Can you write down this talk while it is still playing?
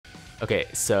Okay,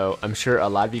 so I'm sure a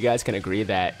lot of you guys can agree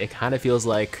that it kind of feels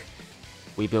like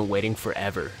we've been waiting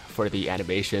forever for the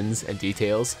animations and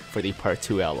details for the Part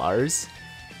 2 LRs.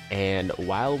 And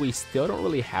while we still don't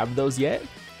really have those yet,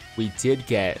 we did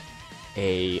get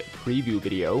a preview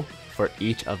video for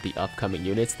each of the upcoming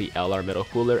units, the LR Middle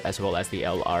Cooler as well as the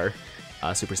LR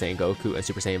Super Saiyan Goku and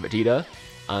Super Saiyan Vegeta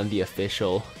on the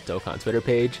official Dokkan Twitter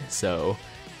page. So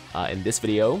in this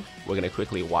video, we're going to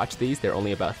quickly watch these. They're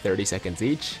only about 30 seconds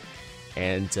each,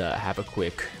 and have a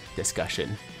quick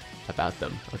discussion about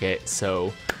them. Okay,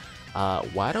 so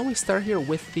why don't we start here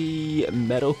with the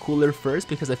Metal Cooler first,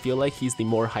 because I feel like he's the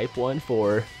more hype one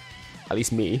for at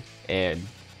least me and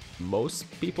most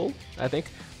people, I think.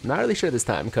 I'm not really sure this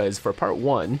time, because for part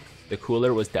 1, the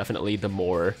Cooler was definitely the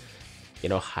more, you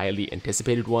know, highly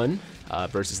anticipated one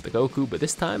versus the Goku, but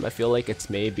this time I feel like it's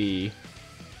maybe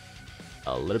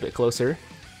a little bit closer.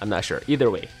 I'm not sure.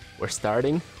 Either way, we're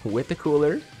starting with the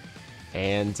Cooler,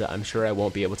 and I'm sure I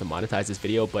won't be able to monetize this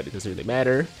video, but it doesn't really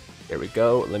matter. There we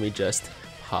go. Let me just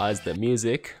pause the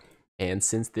music, and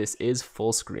since this is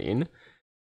full screen,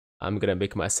 I'm gonna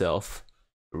make myself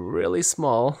really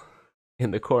small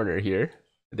in the corner here.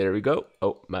 There we go.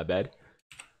 Oh, my bad.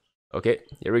 Okay,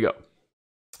 here we go.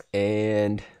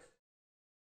 And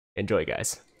enjoy,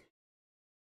 guys.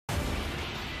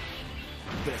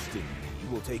 Best in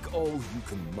me will take all you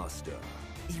can muster.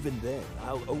 Even then,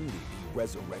 I'll only be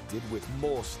resurrected with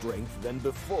more strength than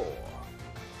before.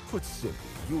 Put simply,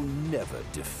 you'll never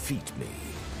defeat me.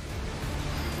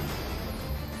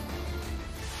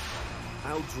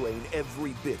 I'll drain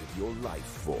every bit of your life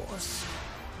force.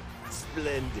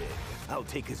 Splendid. I'll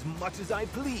take as much as I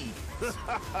please.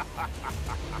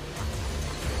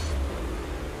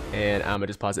 And I'm gonna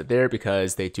just pause it there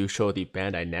because they do show the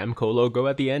Bandai Namco logo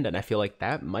at the end, and I feel like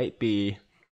that might be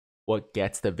what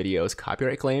gets the videos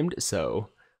copyright claimed. So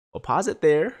we'll pause it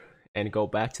there and go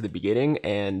back to the beginning.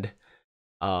 And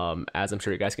as I'm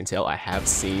sure you guys can tell, I have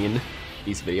seen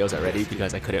these videos already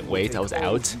because I couldn't wait. I was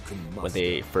out when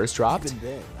they first dropped,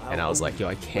 and I was like, yo,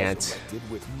 I can't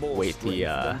wait the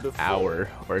hour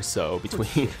or so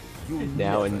between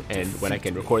now and when I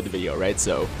can record the video, right?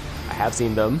 So I have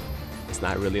seen them. It's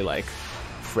not really like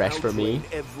fresh for me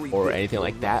or anything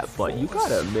like that, but you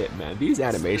gotta admit, man, these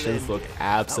animations look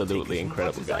absolutely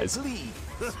incredible, guys.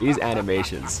 These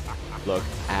animations look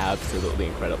absolutely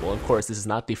incredible. Of course, this is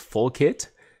not the full kit,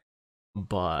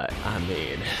 but I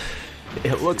mean,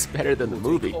 it looks better than the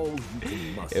movie.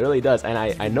 It really does, and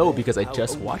I know because I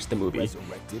just watched the movie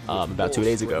about 2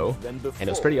 days ago, and it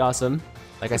was pretty awesome.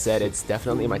 Like I said, it's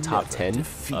definitely in my top 10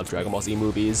 of Dragon Ball Z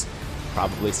movies,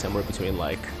 probably somewhere between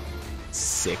like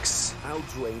 6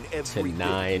 to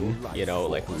 9, you know,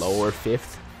 like lower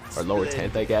 5th or lower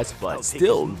 10th, I guess, but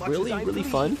still really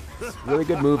fun, really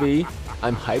good movie.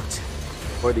 I'm hyped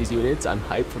for these units. I'm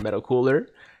hyped for Metal Cooler,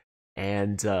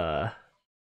 and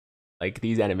like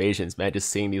these animations, man, just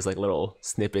seeing these like little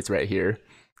snippets right here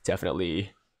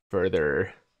definitely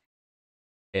further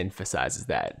emphasizes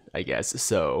that, I guess.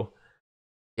 So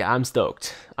yeah, I'm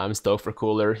stoked. I'm stoked for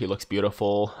Cooler. He looks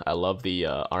beautiful. I love the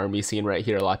army scene right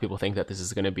here. A lot of people think that this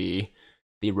is going to be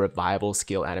the revival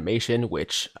skill animation,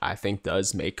 which I think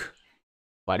does make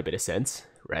quite a bit of sense,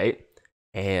 right?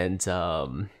 And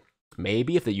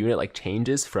maybe if the unit like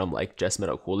changes from like just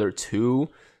Metal Cooler to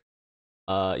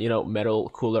you know, Metal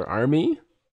Cooler Army,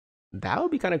 that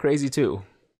would be kind of crazy too.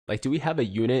 Like, do we have a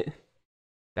unit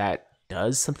that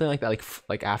does something like that?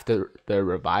 Like after the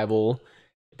revival,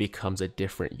 it becomes a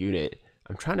different unit.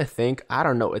 I'm trying to think. I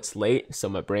don't know. It's late, so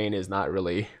my brain is not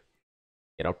really,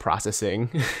 you know, processing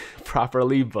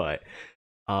properly. But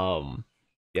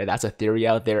yeah, that's a theory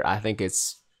out there. I think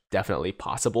it's definitely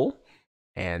possible,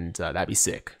 and that'd be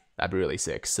sick. That'd be really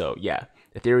sick. So yeah,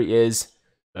 the theory is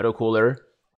Metal Cooler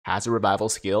has a revival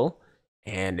skill,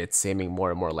 and it's seeming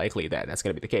more and more likely that that's going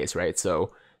to be the case, right?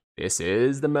 So this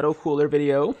is the Metal Cooler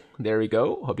video. There we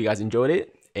go. Hope you guys enjoyed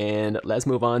it, and let's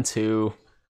move on to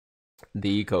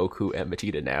the Goku and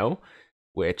Vegeta now,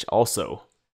 which also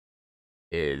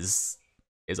is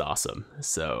awesome.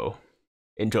 So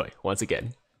enjoy once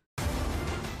again.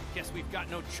 Guess we've got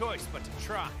no choice but to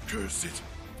try. Curse it!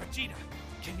 Vegeta,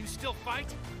 can you still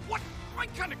fight? What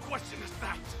kind of question is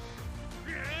that?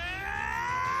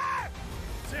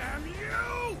 Damn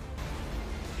you!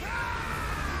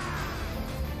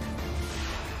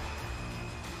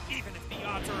 Even if the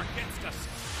odds are against us,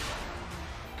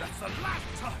 that's the last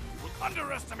time you will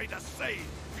underestimate a Saiyan.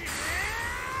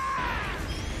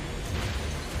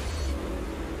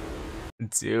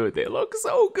 Dude, they look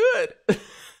so good.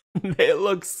 They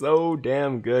look so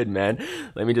damn good, man.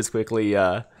 Let me just quickly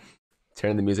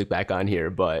turn the music back on here,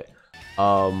 but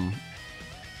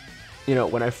you know,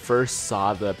 when I first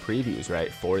saw the previews,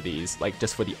 right, for these, like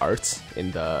just for the arts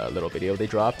in the little video they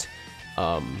dropped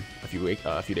a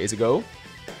few days ago,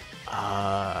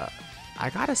 I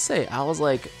gotta say, I was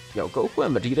like, yo, Goku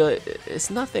and Vegeta, it's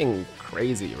nothing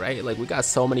crazy, right? Like, we got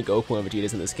so many Goku and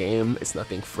Vegetas in this game. It's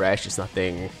nothing fresh. It's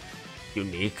nothing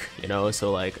unique, you know?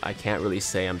 So, like, I can't really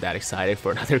say I'm that excited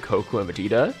for another Goku and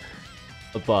Vegeta.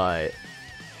 But,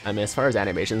 I mean, as far as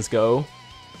animations go,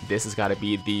 this has got to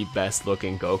be the best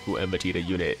looking Goku and Vegeta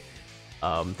unit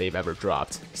they've ever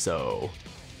dropped. So,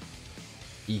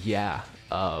 yeah,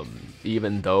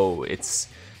 even though it's,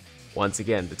 once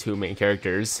again, the two main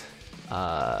characters,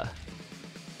 I'm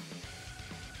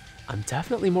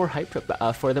definitely more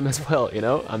hyped for them as well, you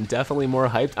know? I'm definitely more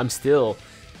hyped. I'm still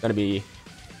gonna be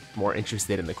more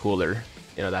interested in the cooler.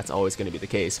 You know, that's always gonna be the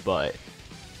case, but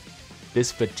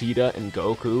this Vegeta and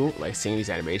Goku, like seeing these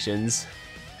animations,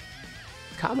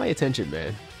 caught my attention,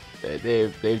 man.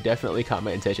 They've definitely caught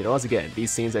my attention. Once again,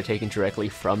 these scenes are taken directly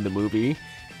from the movie,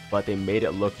 but they made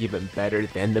it look even better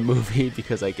than the movie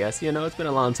because I guess, you know, it's been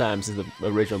a long time since the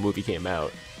original movie came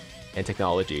out and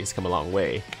technology has come a long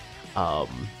way.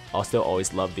 I'll still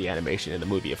always love the animation in the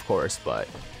movie, of course, but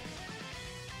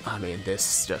I mean,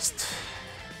 this just,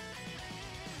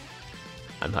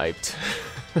 I'm hyped.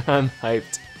 I'm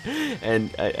hyped. And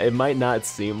it might not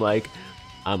seem like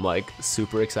I'm like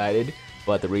super excited,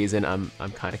 but the reason I'm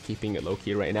kind of keeping it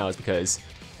low-key right now is because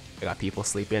I got people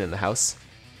sleeping in the house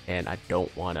and I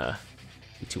don't want to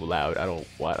be too loud. I don't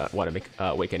want to make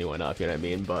wake anyone up, you know what I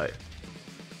mean? But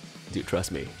dude,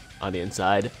 trust me, on the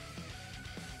inside,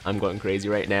 I'm going crazy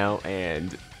right now,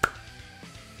 and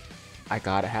I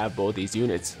gotta have both these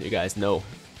units. You guys know.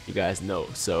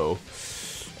 So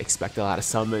expect a lot of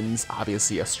summons,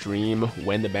 obviously a stream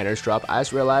when the banners drop. I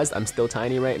just realized I'm still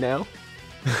tiny right now,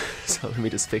 so let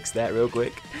me just fix that real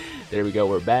quick. There we go,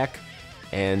 we're back,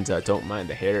 and don't mind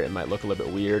the hair. It might look a little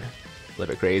bit weird, a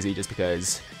little bit crazy, just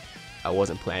because I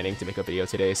wasn't planning to make a video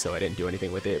today, so I didn't do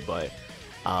anything with it. But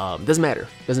doesn't matter.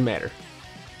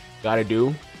 Gotta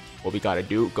do what we gotta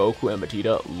do. Goku and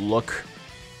Vegeta look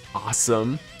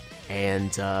awesome,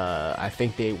 and I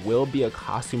think they will be a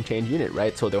costume change unit,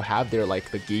 right? So they'll have their like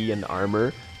the gi and the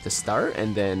armor to start,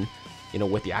 and then, you know,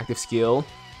 with the active skill,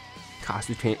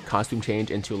 costume change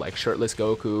into like shirtless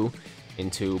Goku,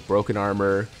 into broken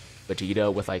armor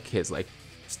Vegeta with like his like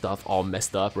stuff all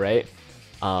messed up, right?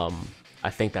 I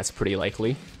think that's pretty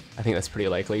likely.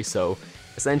 So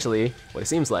essentially, what it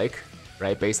seems like,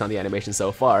 right, based on the animation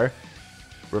so far,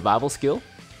 revival skill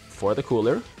for the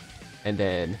cooler, and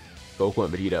then Goku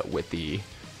and Vegeta with the,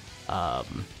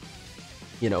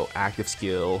 you know, active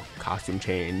skill, costume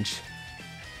change,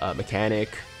 mechanic,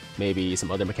 maybe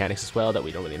some other mechanics as well that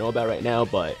we don't really know about right now,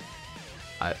 but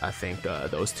I think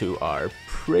those two are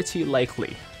pretty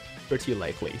likely.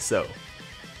 So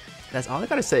that's all I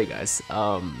gotta say, guys.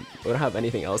 We don't have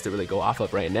anything else to really go off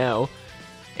of right now,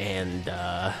 and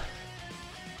I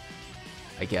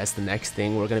guess the next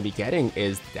thing we're gonna be getting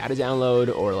is data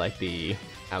download, or like the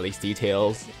at least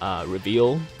details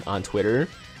reveal on Twitter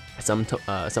at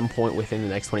some point within the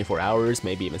next 24 hours,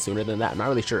 maybe even sooner than that. I'm not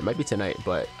really sure. It might be tonight,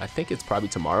 but I think it's probably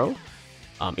tomorrow.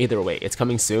 Either way, it's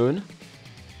coming soon,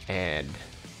 and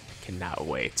I cannot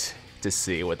wait to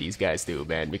see what these guys do,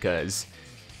 man, because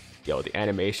yo, the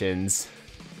animations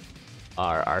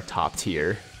are top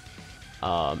tier.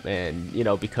 And you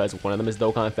know, because one of them is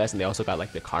Dokkan Fest, and they also got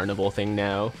like the carnival thing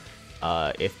now.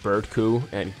 If Birdku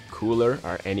and Cooler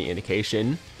are any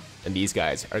indication, then these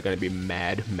guys are gonna be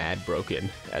mad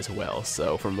broken as well.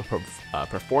 So from a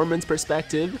performance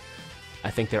perspective,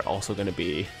 I think they're also gonna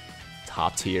be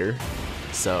top tier.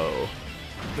 So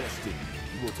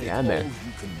yeah, man.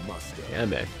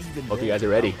 Hope you guys are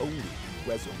ready,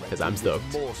 because I'm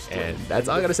stoked. And that's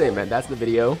all I gotta say, man. That's the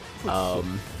video. Let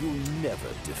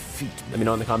me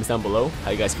know in the comments down below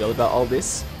how you guys feel about all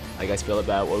this. How you guys feel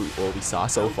about what we saw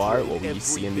so far, what we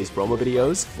see in these promo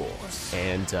videos.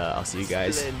 And I'll see you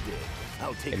guys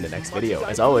in the next video.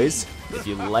 As always, if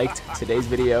you liked today's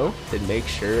video, then make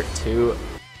sure to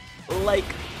like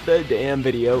the damn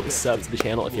video, sub to the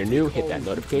channel if you're new, hit that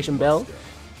notification bell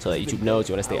so that YouTube knows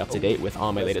you want to stay up to date with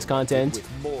all my latest content.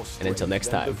 And until next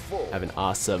time, have an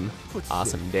awesome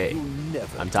day.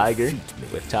 I'm Tiger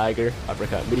with Tiger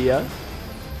Uppercut Media.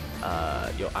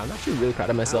 Yo, I'm actually really proud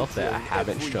of myself that I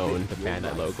haven't shown the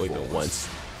Bandai logo even once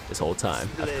this whole time.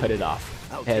 I've cut it off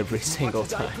every single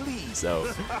time.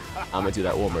 So I'm gonna do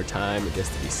that one more time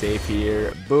just to be safe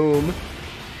here. Boom.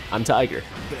 I'm Tiger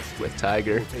with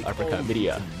Tiger Uppercut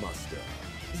Media.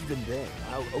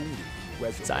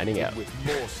 Signing out.